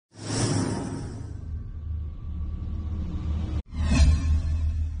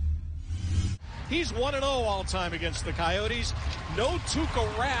He's 1-0 all-time against the Coyotes. No Tuukka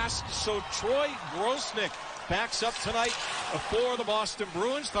Rask, so Troy Grosenick backs up tonight for the Boston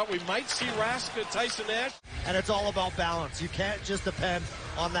Bruins. Thought we might see Rask and Tyson Nash. And it's all about balance. You can't just depend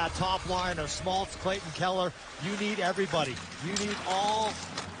on that top line of Schmaltz, Clayton Keller. You need everybody. You need all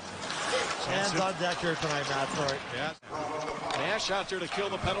hands on deck here tonight, Matt. Sorry. Yeah. Nash out there to kill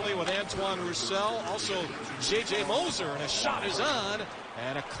the penalty with Antoine Roussel. Also, J.J. Moser, and a shot is on.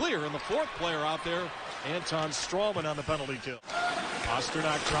 And a clear in the fourth player out there, Anton Strawman on the penalty kill.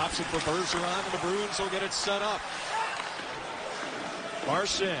 Pasternak drops it for Bergeron, and the Bruins will get it set up.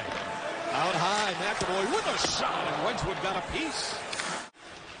 Marchand out high. McAvoy with a shot, and Wedgwood got a piece.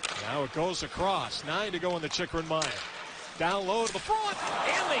 Now it goes across. 9 to go in the Chychrun minor. Down low to the front,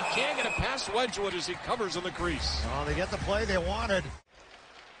 and they can't get it past Wedgwood as he covers in the crease. Oh, they get the play they wanted.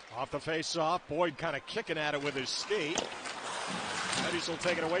 Off the face-off, Boyd kind of kicking at it with his skate. Coyotes will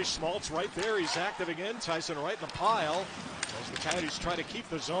take it away. Schmaltz right there. He's active again. Tyson right in the pile. As the Coyotes try to keep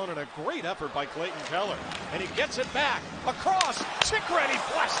the zone, and a great effort by Clayton Keller. And he gets it back. Across. Chychrun, he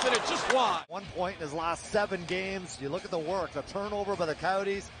blasted it just wide. 1 point in his last 7 games. You look at the work. The turnover by the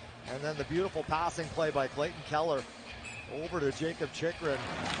Coyotes, and then the beautiful passing play by Clayton Keller over to Jacob Chychrun.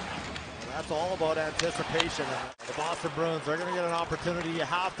 And that's all about anticipation. And the Boston Bruins are going to get an opportunity. You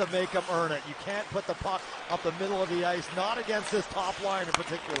have to make them earn it. You can't put the puck up the middle of the ice, not against this top line in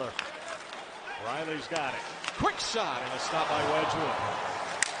particular. Riley's got it. Quick shot, and a stop by Wedgwood.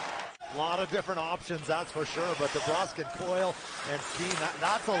 A lot of different options, that's for sure. But DeBrusk and Coyle and Steen,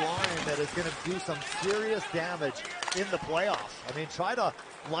 that's a line that is going to do some serious damage in the playoffs. I mean, try to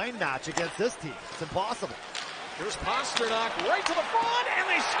line match against this team. It's impossible. Here's Pasternak right to the front, and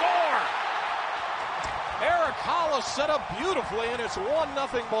they score! Eric Hollis set up beautifully, and it's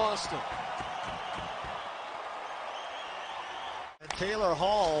 1-0 Boston. And Taylor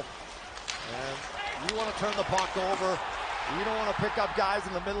Hall, and you want to turn the puck over. You don't want to pick up guys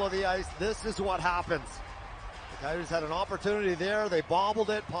in the middle of the ice. This is what happens. The Coyotes had an opportunity there. They bobbled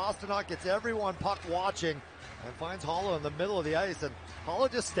it. Pasternak gets everyone puck watching and finds Hollow in the middle of the ice, and Hollow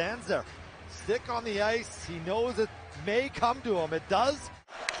just stands there. Stick on the ice. He knows it may come to him. It does.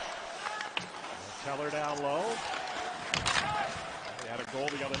 Keller down low. He had a goal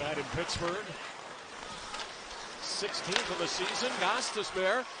the other night in Pittsburgh. 16th of the season.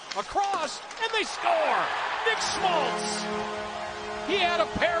 Gostisbehere across, and they score! Nick Schmaltz! He had a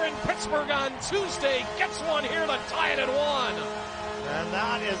pair in Pittsburgh on Tuesday. Gets one here to tie it at 1. And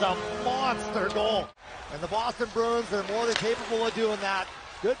that is a monster goal. And the Boston Bruins, they're more than capable of doing that.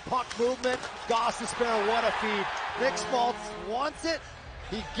 Good puck movement. Gostisbehere, what a feed. Nick Schmaltz wants it.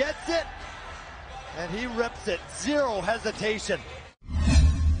 He gets it. And he rips it. Zero hesitation.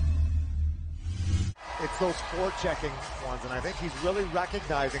 It's those forechecking ones, and I think he's really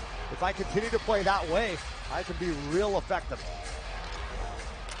recognizing, if I continue to play that way, I can be real effective.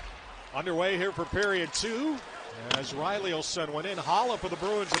 Underway here for period 2. As Riley will send one in. Holla for the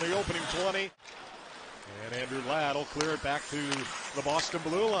Bruins in the opening 20. And Andrew Ladd will clear it back to the Boston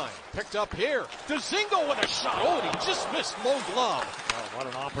blue line. Picked up here. Dzingel with a shot. Oh, and he just missed low glove. Oh, what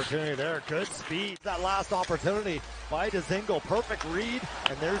an opportunity there. Good speed. That last opportunity by Dzingel. Perfect read.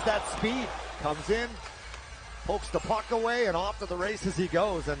 And there's that speed. Comes in, pokes the puck away, and off to the races he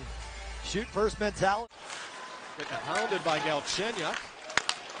goes. And shoot first mentality. Getting hounded by Galchenyuk.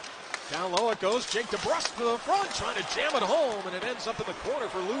 Down low it goes. Jake DeBrusk to the front, trying to jam it home, and it ends up in the corner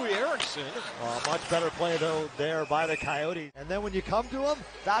for Louis Eriksson. Much better play, though, there by the Coyotes. And then when you come to him,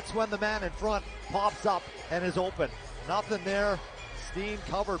 that's when the man in front pops up and is open. Nothing there. Steen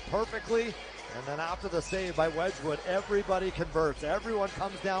covered perfectly. And then after the save by Wedgwood, everybody converts. Everyone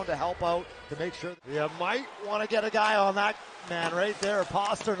comes down to help out to make sure. You might want to get a guy on that man right there.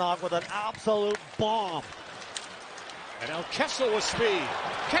 Pasternak with an absolute bomb. And now Kessel with speed.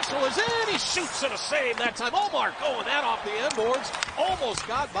 Kessel is in. He shoots and a save that time. Omar going that off the end boards. Almost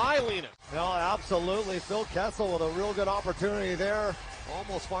got by Lena. No, absolutely. Phil Kessel with a real good opportunity there.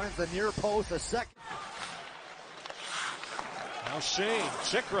 Almost finds the near post a second. Now Shane,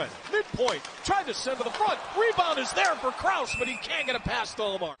 Chychrun, midpoint, tried to send to the front. Rebound is there for Krause, but he can't get it past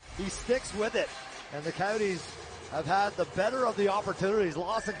Omar. He sticks with it. And the Coyotes have had the better of the opportunities.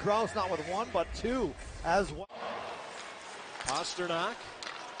 Lawson Krause not with 1, but 2 as well. Pasternak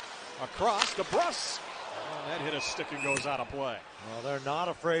across the Bruss. Oh, that hit a stick and goes out of play. Well, they're not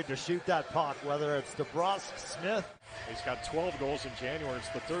afraid to shoot that puck, whether it's DeBrusk, Smith. He's got 12 goals in January. It's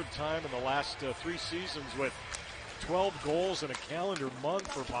the 3rd time in the last 3 seasons with 12 goals in a calendar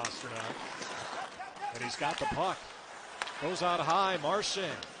month for Pasternak. And he's got the puck. Goes out high,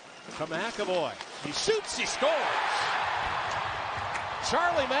 Marchand to McAvoy. He shoots, he scores.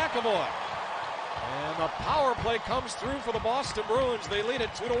 Charlie McAvoy And the power play comes through for the Boston Bruins. They lead it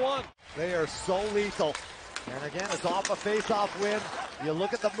 2-1. They are so lethal. And again, it's off a face-off win. You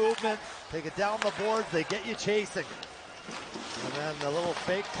look at the movement, take it down the boards, they get you chasing. And then the little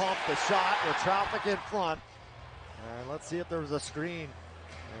fake pump, the shot with traffic in front. And let's see if there was a screen.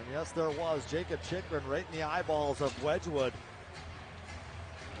 And yes, there was. Jacob Chychrun right in the eyeballs of Wedgwood.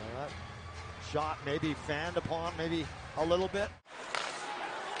 And that shot maybe fanned upon, maybe a little bit.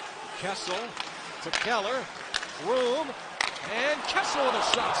 Kessel to Keller. Room. And Kessel with a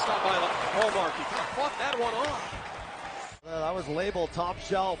shot stopped by Hallmark. He kind of fought that one off. That was labeled top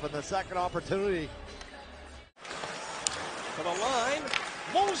shelf, and the second opportunity. To the line.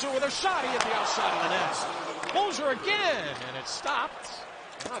 Moser with a shot. He hit the outside of the net. Moser again, and it stopped.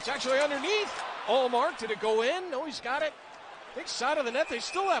 No, it's actually underneath. Hallmark, did it go in? No, he's got it. Big side of the net. They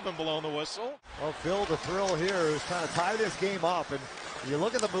still haven't blown the whistle. Well, Phil, the thrill here is trying to tie this game up, and you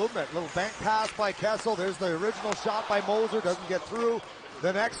look at the movement. Little bank pass by Kessel. There's the original shot by Moser. Doesn't get through.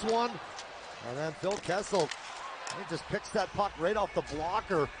 The next one. And then Phil Kessel, he just picks that puck right off the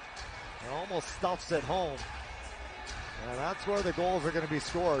blocker and almost stuffs it home. And that's where the goals are going to be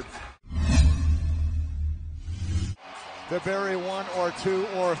scored. To bury one or two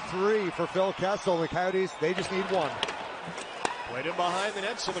or three for Phil Kessel. The Coyotes, they just need one. Played in behind the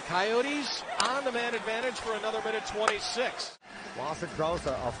net, so the Coyotes on the man advantage for another minute 26. Lawson Crouse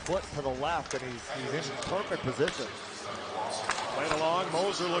a foot to the left, and he's in perfect position. Played along,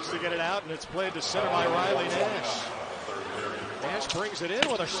 Moser looks to get it out, and it's played to center by Riley Nash. Nash brings it in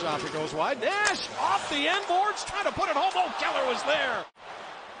with a shot that goes wide. Nash off the end boards, trying to put it home. Oh, Keller was there.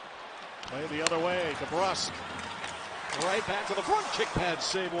 Played the other way, DeBrusk. Right back to the front, kick pad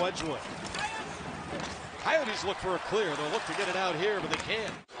save Wedgwood. Coyotes look for a clear. They'll look to get it out here, but they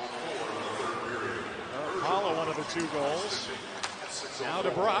can't. Hollow, one of the two goals. Now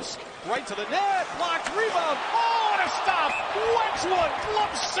DeBrusk, right to the net, blocked, rebound. Oh, what a stop! Wedgwood,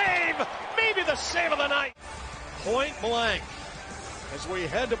 glove save, maybe the save of the night. Point blank, as we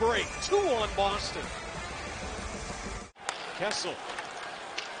head to break, 2-1 Boston. Kessel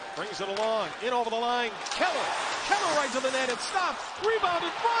brings it along, in over the line, Keller right to the net, it stopped, rebound in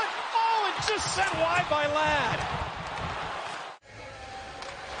front, oh, and just sent wide by Ladd.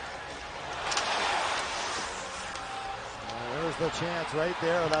 There's the chance right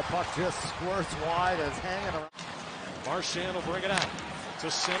there. That puck just squirts wide and is hanging around. Marchand will bring it out to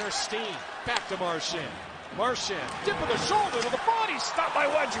center. Steen back to Marchand. Marchand dip of the shoulder to the body, stopped by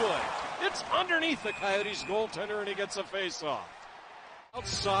Wedgwood. It's underneath the Coyotes goaltender, and he gets a face-off.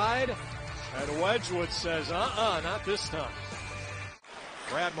 Outside, and Wedgwood says, not this time.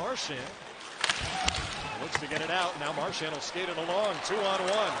 Brad Marchand looks to get it out. Now Marchand will skate it along,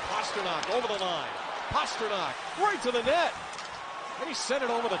 2-on-1. Pasternak over the line. Pasternak right to the net. And he sent it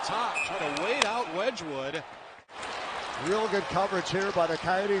over the top, trying to wade out Wedgwood. Real good coverage here by the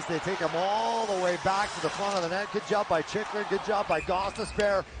Coyotes. They take him all the way back to the front of the net. Good job by Chychrun. Good job by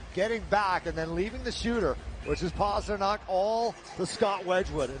Gostisbehere getting back and then leaving the shooter, which is Pasternak, all to Scott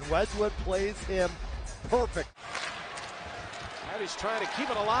Wedgwood. And Wedgwood plays him perfect. Coyotes trying to keep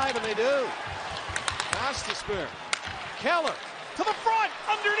it alive, and they do. Gostisbehere. Keller to the front,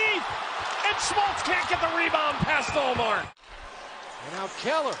 underneath. And Schmaltz can't get the rebound past Hallmark. And now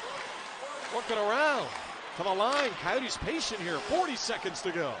Keller looking around to the line. Coyotes patient here. 40 seconds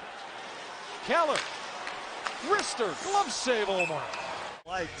to go. Keller. Wrister. Glove save, Hallmark.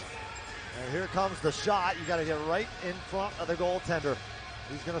 And here comes the shot. You got to get right in front of the goaltender.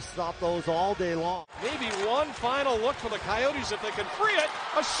 He's going to stop those all day long. Maybe one final look for the Coyotes if they can free it.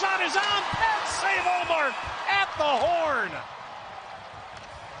 A shot is on. Pad save, Hallmark at the horn.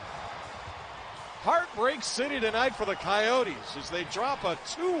 Heartbreak City tonight for the Coyotes as they drop a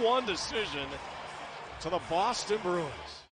 2-1 decision to the Boston Bruins.